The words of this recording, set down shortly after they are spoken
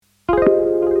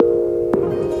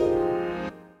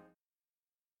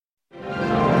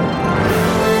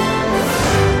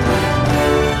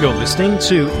listening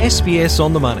to SBS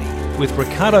On the Money with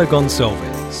Ricardo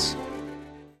Gonçalves.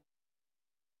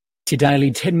 Your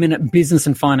daily 10-minute business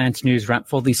and finance news wrap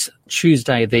for this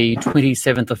Tuesday, the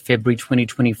 27th of February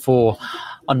 2024.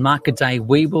 On market day,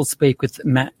 we will speak with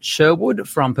Matt Sherwood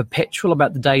from Perpetual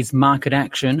about the day's market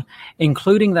action,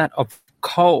 including that of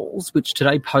Coles, which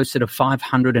today posted a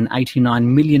 $589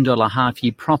 million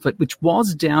half-year profit, which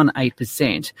was down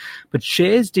 8%. But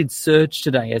shares did surge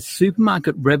today as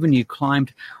supermarket revenue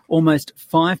climbed almost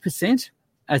 5%,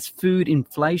 as food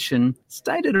inflation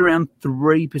stayed at around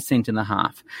 3% in the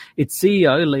half. Its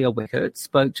CEO, Leah Weckert,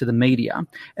 spoke to the media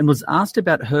and was asked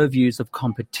about her views of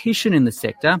competition in the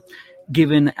sector,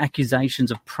 given accusations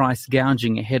of price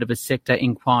gouging ahead of a sector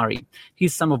inquiry.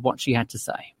 Here's some of what she had to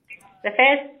say. The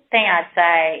first thing I'd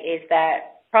say is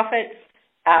that profits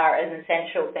are an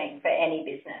essential thing for any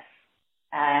business.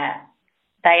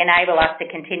 They enable us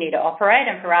to continue to operate,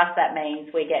 and for us that means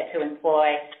we get to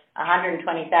employ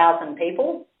 120,000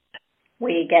 people.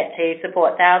 We get to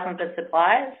support thousands of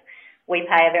suppliers. We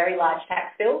pay a very large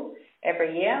tax bill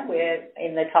every year. We're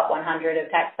in the top 100 of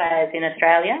taxpayers in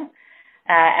Australia.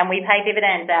 And we pay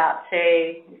dividends out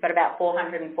to, we've got about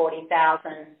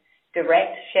 440,000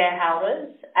 direct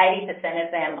shareholders. 80%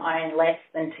 of them own less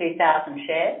than 2,000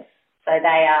 shares. So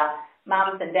they are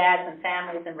mums and dads and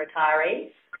families and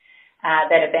retirees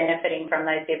that are benefiting from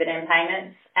those dividend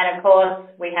payments. And of course,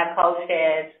 we have Coles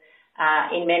shares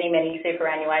in many, many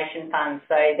superannuation funds.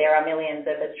 So there are millions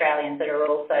of Australians that are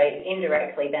also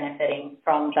indirectly benefiting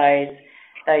from those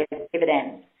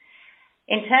dividends.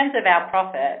 In terms of our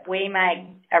profit, we make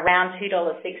around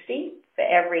 $2.60 for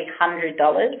every $100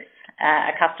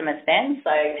 a customer spends, so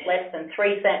less than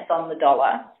 3 cents on the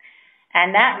dollar.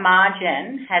 And that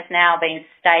margin has now been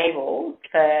stable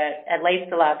for at least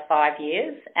the last 5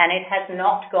 years, and it has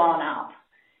not gone up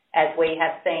as we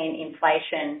have seen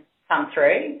inflation come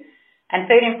through. And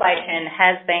food inflation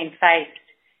has been faced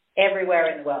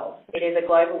everywhere in the world. It is a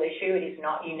global issue. It is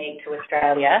not unique to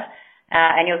Australia.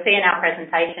 And you'll see in our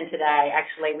presentation today,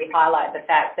 actually, we highlight the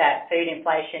fact that food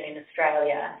inflation in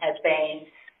Australia has been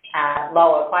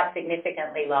lower, quite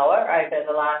significantly lower over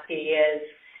the last few years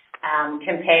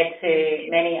compared to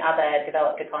many other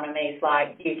developed economies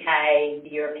like UK,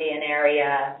 the European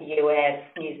area, the US,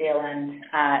 New Zealand,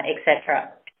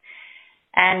 etc.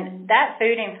 And that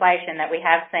food inflation that we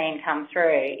have seen come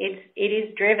through, it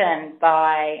is driven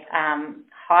by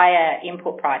higher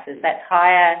input prices. That's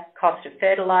higher cost of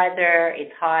fertiliser,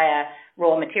 it's higher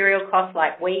raw material costs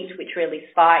like wheat, which really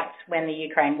spiked when the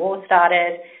Ukraine war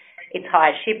started. It's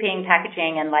higher shipping,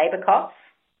 packaging and labour costs.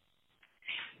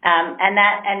 And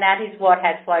that is what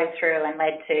has flowed through and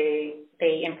led to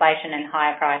the inflation and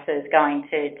higher prices going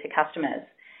to customers.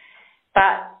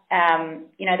 But,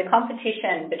 the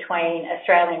competition between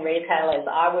Australian retailers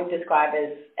I would describe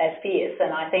as fierce,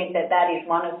 and I think that is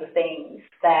one of the things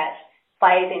that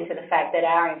plays into the fact that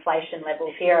our inflation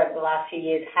levels here over the last few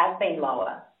years have been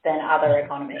lower than other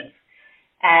economies.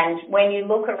 And when you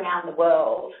look around the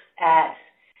world at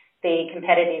the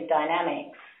competitive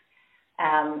dynamics,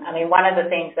 one of the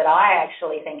things that I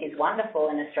actually think is wonderful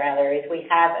in Australia is we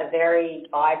have a very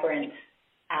vibrant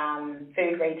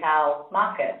food retail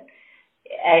market.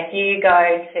 If you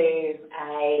go to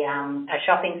a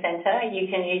shopping centre,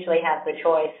 you can usually have the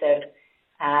choice of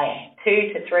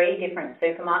 2 to 3 different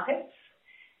supermarkets.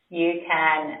 You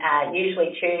can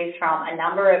usually choose from a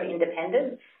number of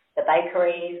independents, the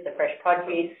bakeries, the fresh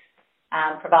produce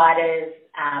providers,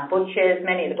 butchers.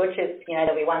 Many of the butchers,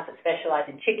 there'll be ones that specialise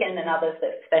in chicken and others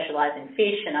that specialise in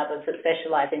fish and others that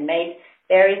specialise in meat.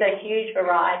 There is a huge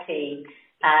variety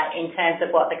in terms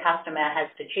of what the customer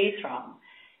has to choose from.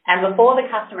 And before the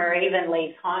customer even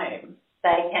leaves home,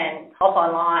 they can hop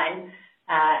online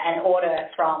and order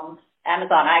from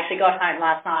Amazon. I actually got home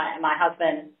last night and my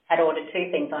husband had ordered 2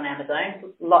 things on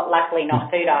Amazon, luckily not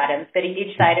food items, but he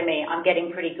did say to me, I'm getting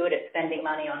pretty good at spending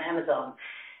money on Amazon.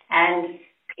 And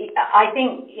I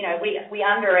think, we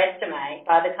underestimate,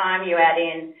 by the time you add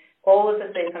in all of the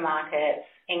supermarkets,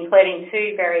 including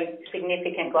 2 very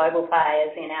significant global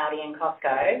players in Aldi and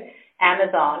Costco,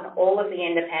 Amazon, all of the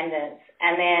independents,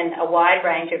 and then a wide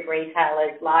range of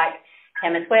retailers like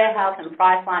Chemist Warehouse and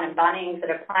Priceline and Bunnings that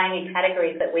are playing in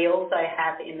categories that we also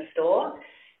have in the store.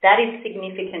 That is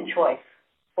significant choice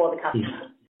for the customer.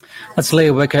 That's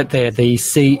Leah Weckert there, the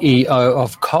CEO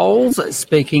of Coles,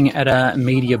 speaking at a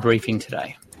media briefing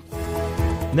today.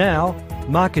 Now,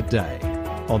 Market Day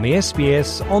on the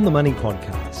SBS On the Money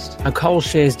podcast. Coles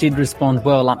shares did respond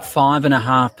well, up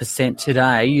 5.5%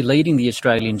 today, leading the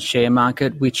Australian share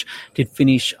market, which did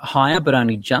finish higher, but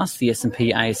only just. The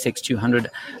S&P ASX 200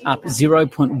 up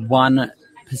 0.1%.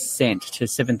 1% to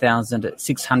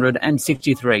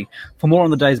 7,663. For more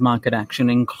on the day's market action,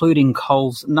 including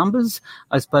Coles numbers,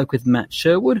 I spoke with Matt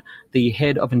Sherwood, the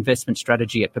Head of Investment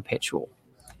Strategy at Perpetual.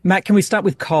 Matt, can we start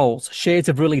with Coles? Shares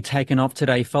have really taken off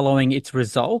today following its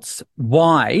results.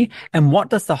 Why? And what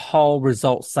does the whole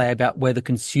result say about where the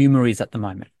consumer is at the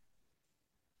moment?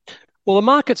 Well, the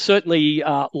market certainly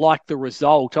liked the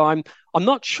result. I'm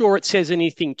not sure it says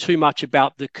anything too much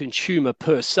about the consumer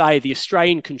per se. The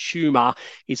Australian consumer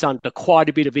is under quite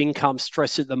a bit of income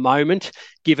stress at the moment,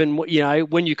 given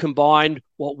when you combine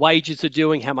what wages are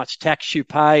doing, how much tax you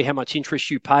pay, how much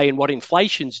interest you pay, and what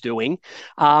inflation's doing.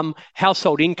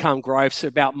 Household income growth's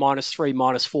about -3,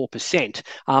 -4%,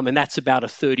 and that's about a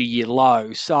 30-year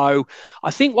low. So I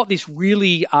think what this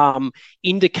really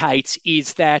indicates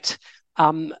is that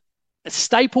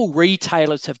staple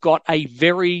retailers have got a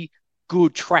very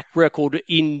good track record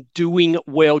in doing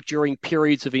well during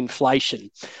periods of inflation.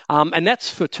 And that's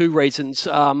for two reasons.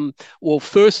 Well,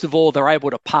 first of all, they're able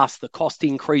to pass the cost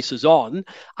increases on,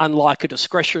 unlike a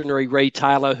discretionary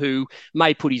retailer who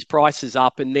may put his prices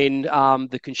up and then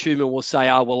the consumer will say,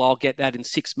 oh, well, I'll get that in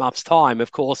 6 months' time.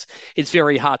 Of course, it's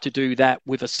very hard to do that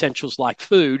with essentials like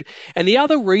food. And the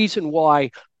other reason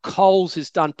why Coles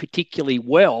has done particularly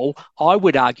well, I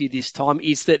would argue this time,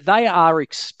 is that they are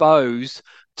exposed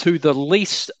to the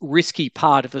least risky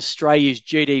part of Australia's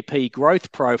GDP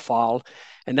growth profile,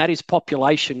 and that is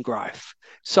population growth.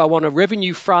 So on a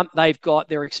revenue front,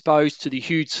 they're exposed to the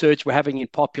huge surge we're having in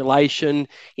population.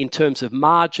 In terms of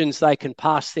margins, they can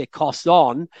pass their costs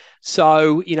on.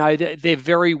 So, they're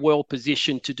very well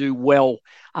positioned to do well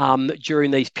during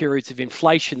these periods of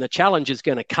inflation. The challenge is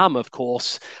going to come, of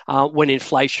course, when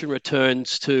inflation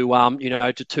returns to 2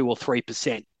 or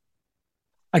 3%.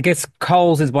 I guess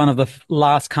Coles is one of the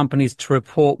last companies to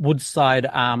report. Woodside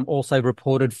also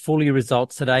reported full year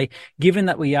results today. Given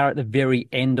that we are at the very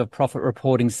end of profit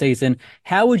reporting season,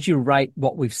 how would you rate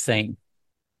what we've seen?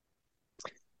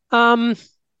 I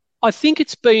think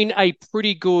it's been a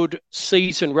pretty good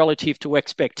season relative to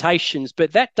expectations,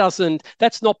 but that's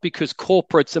not because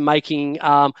corporates are making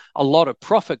a lot of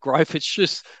profit growth. It's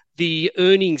just the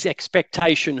earnings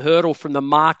expectation hurdle from the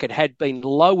market had been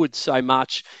lowered so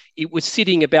much, it was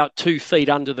sitting about 2 feet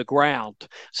under the ground.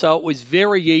 So it was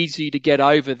very easy to get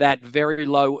over that very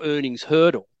low earnings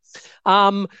hurdle.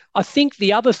 I think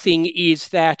the other thing is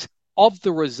that of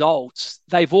the results,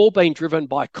 they've all been driven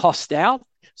by cost out.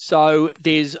 So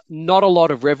there's not a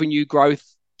lot of revenue growth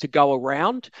to go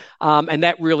around. And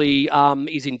that really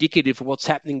is indicative of what's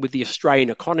happening with the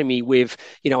Australian economy with,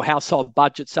 household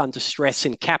budgets under stress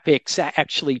and CapEx are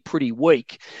pretty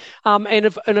weak. And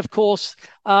of course,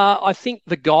 I think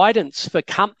the guidance for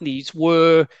companies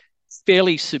were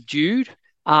fairly subdued.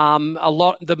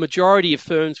 The majority of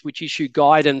firms which issue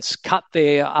guidance cut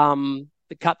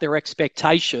their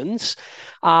expectations,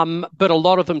 but a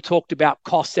lot of them talked about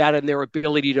cost out and their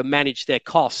ability to manage their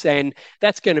costs, and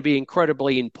that's going to be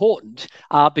incredibly important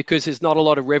because there's not a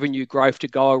lot of revenue growth to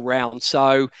go around.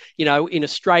 So, in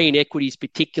Australian equities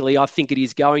particularly, I think it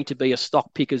is going to be a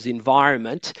stock picker's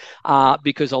environment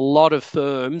because a lot of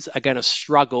firms are going to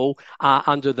struggle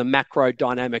under the macro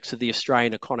dynamics of the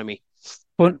Australian economy.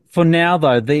 For now,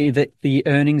 though, the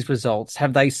earnings results,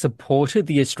 have they supported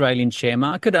the Australian share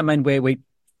market? I mean, where we're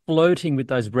floating with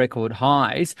those record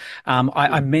highs.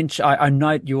 I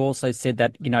note you also said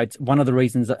that, it's one of the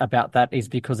reasons about that is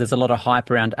because there's a lot of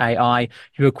hype around AI.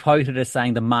 You were quoted as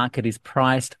saying the market is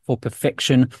priced for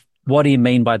perfection. What do you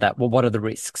mean by that? Well, what are the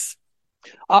risks?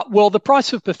 Well, the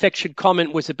price of perfection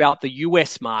comment was about the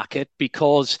US market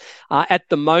because at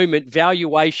the moment,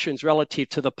 valuations relative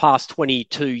to the past 20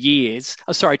 years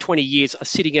are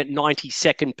sitting at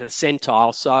 92nd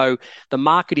percentile. So the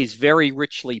market is very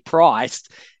richly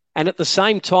priced. And at the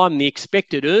same time, the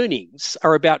expected earnings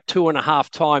are about 2.5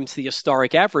 times the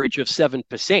historic average of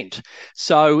 7%.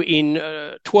 So in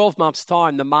 12 months'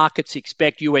 time, the markets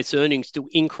expect US earnings to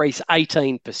increase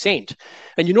 18%.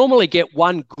 And you normally get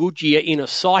one good year in a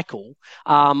cycle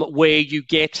where you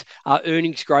get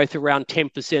earnings growth around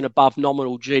 10% above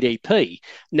nominal GDP.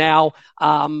 Now,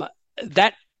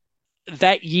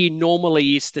 that year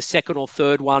normally is the second or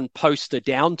third one post a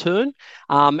downturn.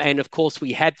 And of course,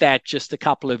 we had that just a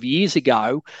couple of years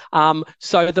ago.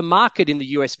 So the market in the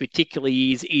US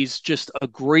particularly is just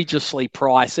egregiously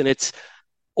priced, and it's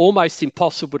almost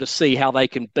impossible to see how they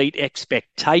can beat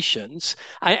expectations.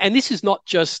 And this is not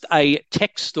just a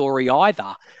tech story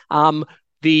either.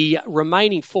 The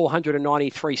remaining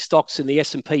 493 stocks in the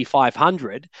S&P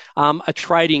 500 are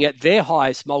trading at their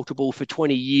highest multiple for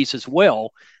 20 years as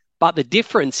well. But the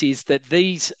difference is that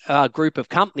these group of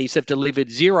companies have delivered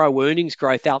zero earnings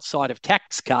growth outside of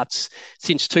tax cuts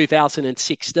since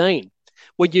 2016.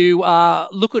 When you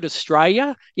look at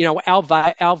Australia,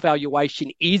 our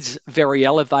valuation is very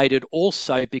elevated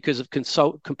also because of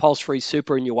compulsory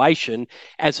superannuation,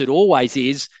 as it always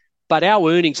is. But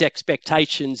our earnings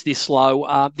expectations this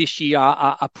year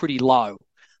are pretty low.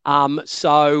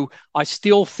 So I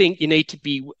still think you need to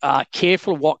be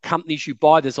careful what companies you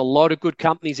buy. There's a lot of good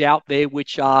companies out there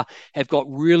which have got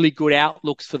really good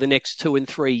outlooks for the next 2 and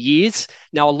 3 years.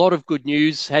 Now, a lot of good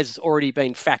news has already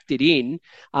been factored in,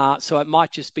 so it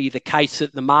might just be the case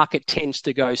that the market tends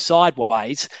to go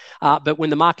sideways. But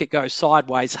when the market goes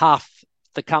sideways, half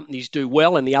the companies do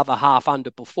well and the other half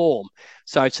underperform.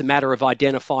 So it's a matter of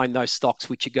identifying those stocks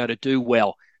which are going to do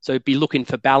well. So be looking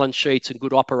for balance sheets and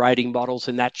good operating models,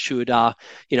 and that should,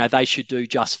 they should do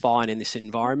just fine in this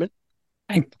environment.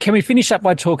 And can we finish up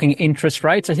by talking interest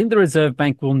rates? I think the Reserve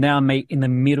Bank will now meet in the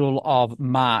middle of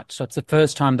March. So it's the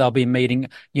first time they'll be meeting,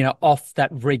 off that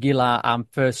regular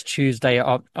first Tuesday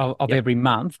of every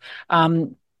month.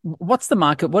 What's the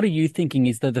market? What are you thinking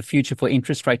is the future for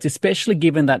interest rates, especially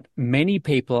given that many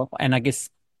people, and I guess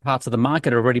parts of the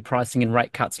market, are already pricing in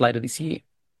rate cuts later this year?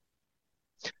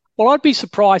 Well, I'd be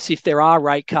surprised if there are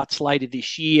rate cuts later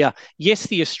this year. Yes,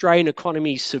 the Australian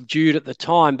economy is subdued at the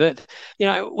time, but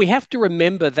we have to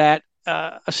remember that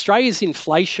Australia's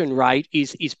inflation rate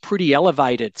is pretty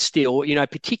elevated still,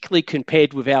 particularly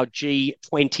compared with our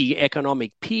G20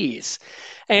 economic peers.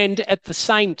 And at the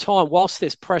same time, whilst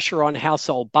there's pressure on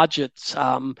household budgets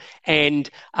and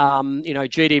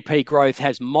GDP growth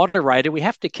has moderated, we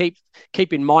have to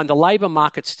keep in mind the labour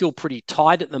market's still pretty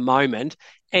tight at the moment,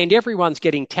 and everyone's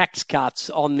getting tax cuts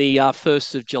on the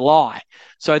 1st of July.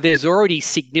 So there's already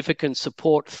significant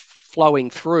support flowing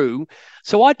through.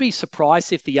 So I'd be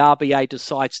surprised if the RBA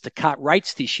decides to cut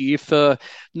rates this year for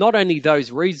not only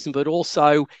those reasons, but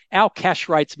also our cash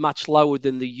rate's much lower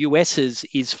than the US's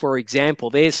is, for example.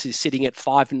 Theirs is sitting at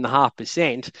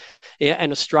 5.5%,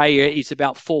 and Australia is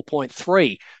about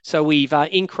 4.3%. So we've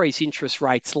increased interest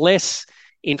rates less.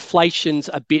 Inflation's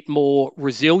a bit more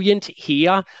resilient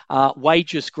here.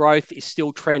 Wages growth is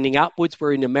still trending upwards,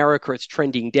 where in America it's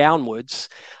trending downwards.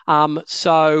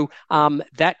 So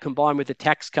that combined with the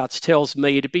tax cuts tells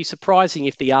me it'd be surprising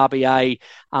if the RBA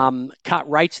cut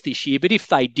rates this year. But if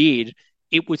they did,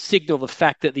 it would signal the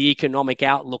fact that the economic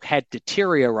outlook had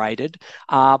deteriorated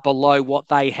below what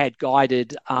they had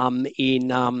guided in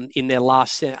their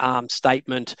last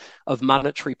statement of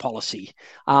monetary policy.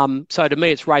 So to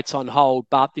me, it's rates on hold,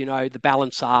 but the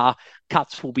balance are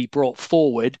cuts will be brought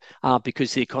forward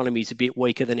because the economy is a bit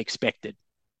weaker than expected.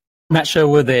 Matt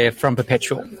Sherwood there from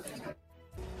Perpetual.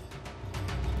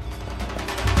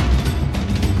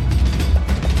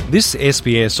 This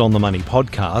SBS On the Money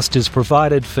podcast is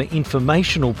provided for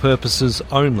informational purposes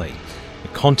only. The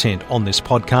content on this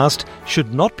podcast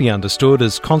should not be understood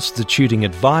as constituting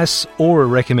advice or a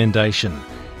recommendation.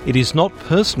 It is not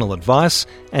personal advice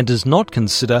and does not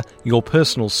consider your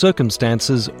personal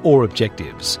circumstances or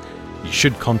objectives. You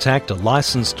should contact a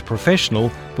licensed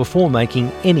professional before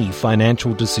making any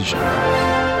financial decision.